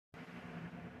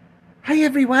Hi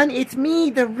everyone, it's me,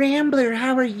 the Rambler.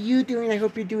 How are you doing? I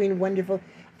hope you're doing wonderful.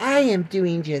 I am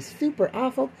doing just super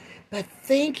awful, but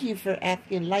thank you for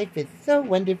asking. Life is so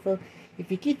wonderful.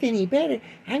 If it gets any better,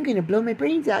 I'm gonna blow my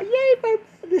brains out. Yay for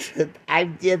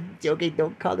I'm just joking.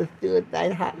 Don't call the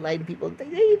suicide hotline. People say,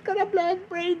 hey, he's gonna blow his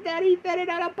brains out. He said it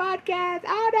on a podcast.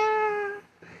 Oh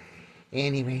no!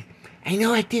 Anyway, I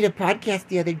know I did a podcast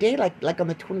the other day, like on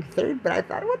the 23rd, but I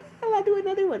thought, what the hell, I'll do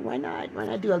another one. Why not? Why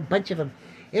not do a bunch of them?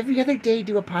 Every other day,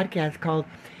 do a podcast called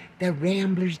The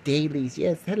Ramblers Dailies.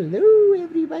 Yes, hello,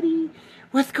 everybody.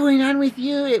 What's going on with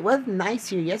you? It was nice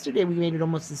here. Yesterday, we made it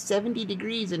almost to 70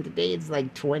 degrees, and today it's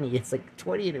like 20. It's like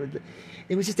 20, and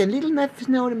it was just a little enough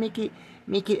snow to make it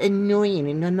annoying,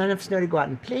 and not enough snow to go out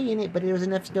and play in it, but there was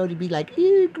enough snow to be like,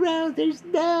 ew, ground, there's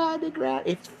snow on the ground.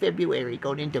 It's February,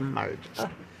 going into March.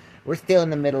 Oh, we're still in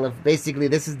the middle of, basically,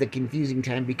 this is the confusing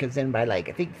time, because then by, like,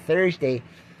 I think Thursday,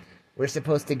 we're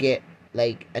supposed to get,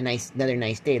 like, another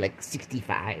nice day, like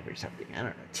 65 or something. I don't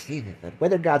know. Jesus, the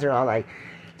weather gods are all like,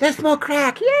 let's smoke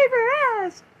crack, yay for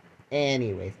us!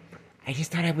 Anyways, I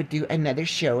just thought I would do another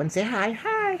show and say hi,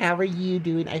 how are you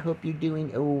doing? I hope you're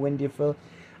doing wonderful.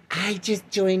 I just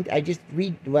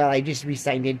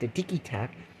re-signed into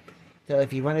TikTok. So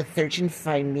if you want to search and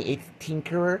find me, it's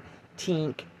Tinkerer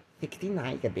Tink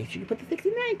 69. So make sure you put the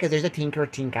 69, because there's a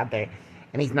Tinkerer Tink out there,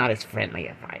 and he's not as friendly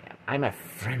as I am. I'm a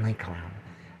friendly clown.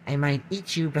 I might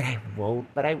eat you, but I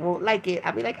won't like it.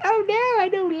 I'll be like, oh no, I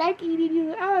don't like eating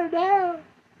you. Oh no.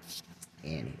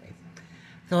 Anyways,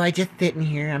 so I just sitting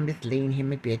here. I'm just laying here in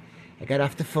my bed. I got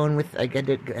off the phone with, I got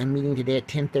a meeting today at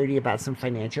 10:30 about some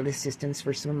financial assistance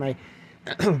for some of my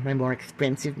my more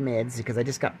expensive meds, because I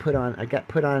got put on a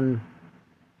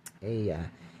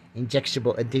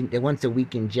injectable, a once a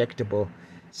week injectable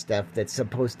stuff that's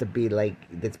supposed to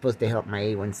help my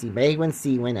A1C. My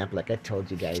A1C went up, like I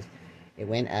told you guys. It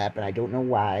went up, and I don't know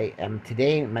why.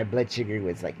 Today my blood sugar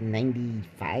was like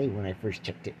 95 when I first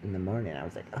checked it in the morning. I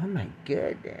was like, oh my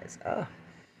goodness. Oh.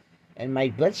 And my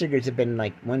blood sugars have been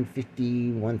like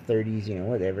 150, 130s,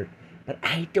 whatever. But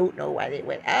I don't know why they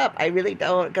went up. I really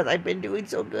don't, because I've been doing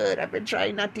so good. I've been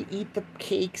trying not to eat the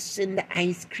cakes and the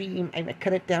ice cream. I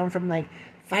cut it down from like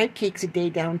 5 cakes a day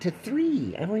down to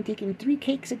 3. I've only taken 3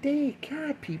 cakes a day.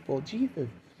 God, people, Jesus.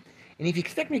 And if you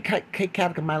expect me to cut cake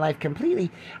out of my life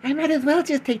completely, I might as well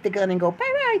just take the gun and go,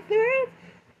 bye-bye, sir.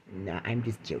 No, I'm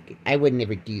just joking. I would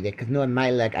never do that, because knowing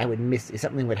my luck, I would miss,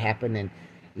 something would happen, and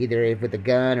either with the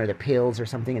gun or the pills or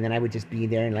something, and then I would just be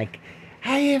there and like,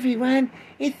 hi everyone,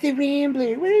 it's the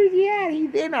Rambler. Where's he at?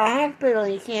 He's in a hospital.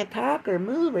 He can't talk or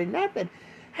move or nothing.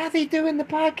 How's he doing the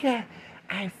podcast?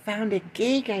 I found a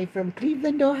gay guy from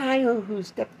Cleveland, Ohio, who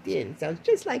stepped in. Sounds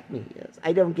just like me. Yes.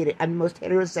 I don't get it. I'm the most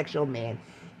heterosexual man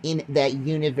in that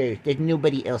universe. There's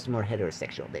nobody else more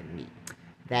heterosexual than me.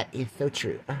 That is so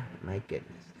true. Oh, my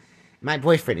goodness. My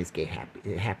boyfriend is gay,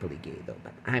 happily gay, though,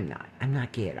 but I'm not. I'm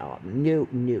not gay at all. No,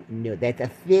 no, no. That's a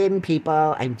sin,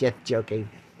 people. I'm just joking.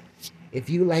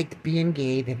 If you liked being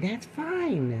gay, then that's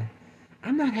fine.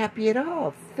 I'm not happy at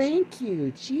all. Thank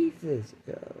you. Jesus.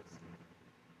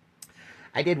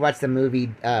 I did watch the movie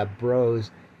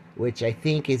Bros, which I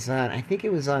think is on. I think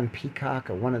it was on Peacock,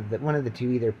 or one of the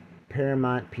two, either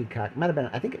Paramount, Peacock. Might have been.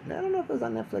 I don't know if it was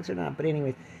on Netflix or not. But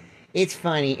anyways, it's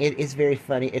funny. It is very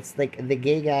funny. It's like the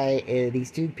gay guy. These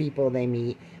two people they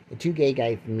meet. The two gay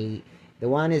guys meet. The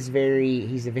one is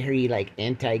he's a very like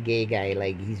anti-gay guy.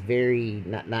 Like he's very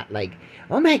not like,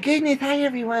 oh my goodness, hi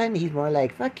everyone. He's more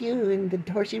like fuck you and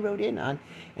the horse you rode in on.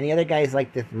 And the other guy is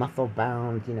like this muscle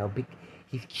bound, big.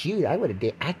 He's cute.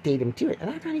 I'd date him too. And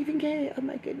I'm not even gay. Oh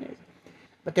my goodness.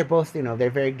 But they're both, they're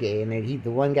very gay. And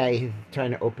the one guy is trying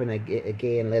to open a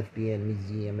gay and lesbian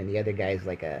museum, and the other guy is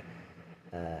like a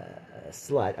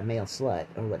slut, a male slut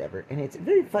or whatever. And it's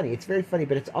very funny. It's very funny,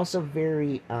 but it's also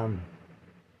very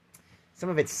some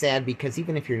of it's sad, because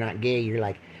even if you're not gay, you're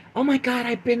like, oh my god,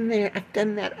 I've been there, I've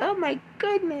done that. Oh my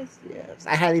goodness, yes,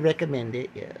 I highly recommend it.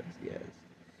 Yes, yes.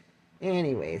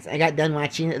 Anyways, I got done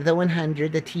watching The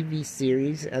 100, the TV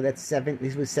series. That's 7.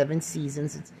 This was 7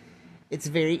 seasons. It's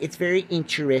very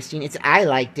interesting. I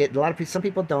liked it. Some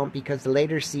people don't, because the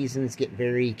later seasons get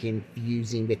very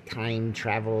confusing with time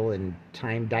travel and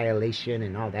time dilation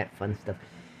and all that fun stuff.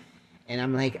 And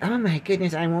I'm like, oh my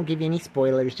goodness, I won't give you any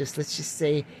spoilers. Let's just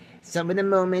say some of the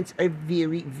moments are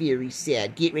very, very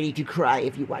sad. Get ready to cry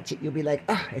if you watch it. You'll be like,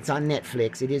 oh, it's on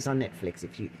Netflix. It is on Netflix.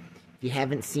 If you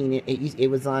haven't seen it, it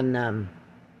was on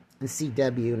the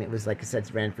CW, and it was, like I said,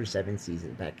 it ran for 7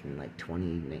 seasons back in like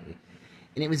 2019.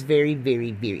 And it was very,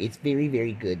 very, very, it's very,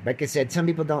 very good. Like I said, some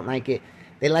people don't like it.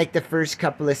 They like the first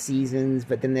couple of seasons,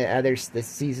 but then the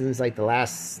seasons like the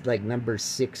last like number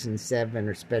 6 and 7,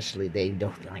 especially they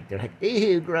don't like. They're like,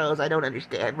 ew, gross. I don't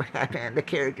understand what happened. The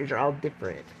characters are all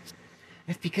different.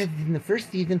 That's because in the first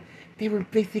season they were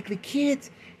basically kids.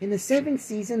 In the 7th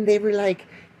season they were like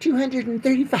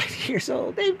 235 years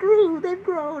old. They've grown.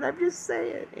 I'm just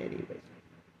saying. Anyways.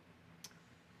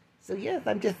 So yes,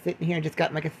 I'm just sitting here. I just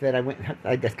got, like I said,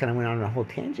 I just kind of went on a whole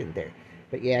tangent there.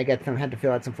 But yeah, had to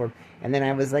fill out some form, and then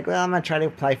I was like, well, I'm gonna try to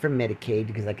apply for Medicaid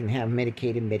because I can have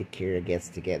Medicaid and Medicare, I guess,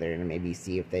 together, and maybe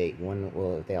see if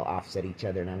they'll offset each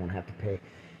other, and I won't have to pay.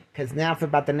 Because now for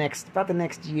about the next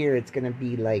year, it's gonna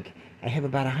be like I have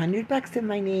about $100 in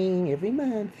my name every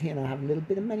month. I have a little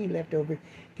bit of money left over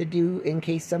to do in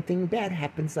case something bad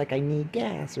happens, like I need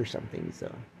gas or something.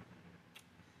 So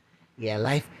yeah,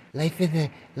 life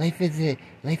as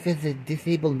a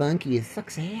disabled monkey, it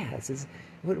sucks ass.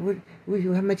 How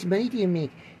much money do you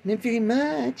make? Not very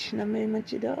much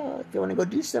at all. If I want to go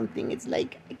do something, it's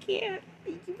like, I can't.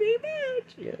 Thank you very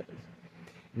much. Yes.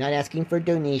 Not asking for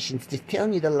donations, just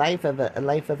telling you the life of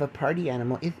a party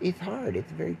animal is hard.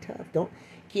 It's very tough. Don't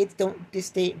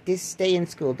stay in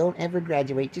school. Don't ever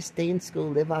graduate. Just stay in school.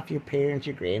 Live off your parents,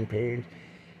 your grandparents.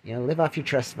 Live off your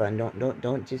trust fund.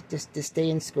 Don't just stay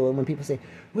in school. And when people say,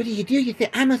 "What do?" You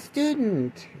say, "I'm a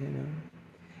student."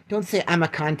 Don't say I'm a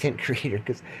content creator,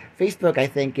 because Facebook, I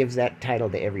think, gives that title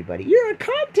to everybody. You're a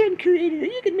content creator.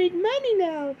 You can make money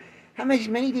now. How much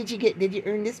money did you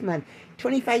earn this month?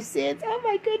 25 cents? Oh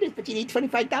my goodness, but you need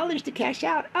 $25 to cash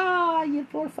out. Ah, you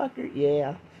poor fucker.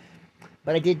 Yeah.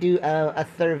 But I did do a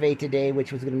survey today,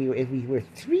 which was going to be worth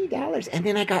 $3. And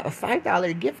then I got a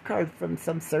 $5 gift card from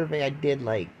some survey I did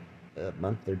like a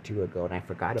month or two ago, and I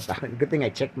forgot about it. Good thing I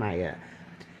checked my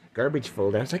garbage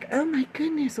folder. I was like, oh my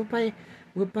goodness,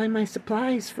 we'll buy my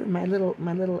supplies for my little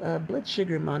blood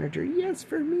sugar monitor. Yes,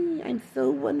 for me. I'm so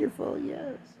wonderful.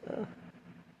 Yes.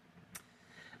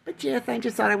 But yes, I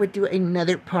just thought I would do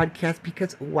another podcast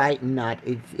because why not?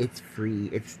 It's free.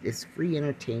 It's free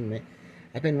entertainment.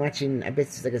 I've been watching. Like I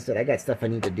said, I got stuff I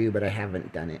need to do, but I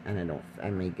haven't done it, and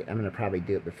I'm gonna probably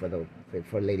do it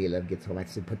before Lady Love gets home. I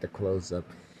should put the clothes up.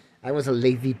 I was a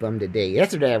lazy bum today.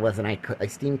 Yesterday I wasn't. I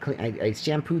steam clean. I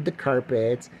shampooed the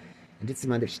carpets and did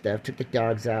some other stuff. Took the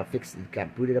dogs out.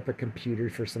 Got booted up a computer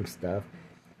for some stuff.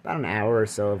 About an hour or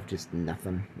so of just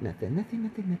nothing.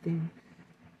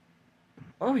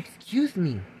 Oh, excuse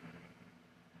me.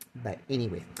 But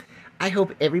anyways, I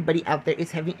hope everybody out there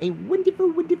is having a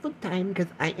wonderful, wonderful time, because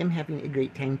I am having a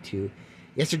great time too.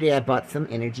 Yesterday I bought some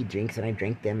energy drinks and I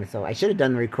drank them, so I should have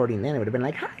done the recording then. It would have been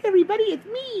like, hi everybody, it's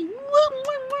me.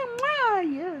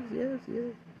 Yes.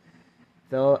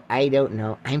 So I don't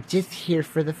know. I'm just here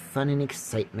for the fun and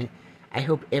excitement. I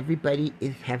hope everybody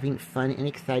is having fun and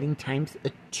exciting times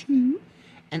too.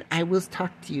 And I will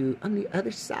talk to you on the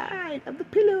other side of the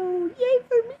pillow. Yay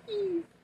for me!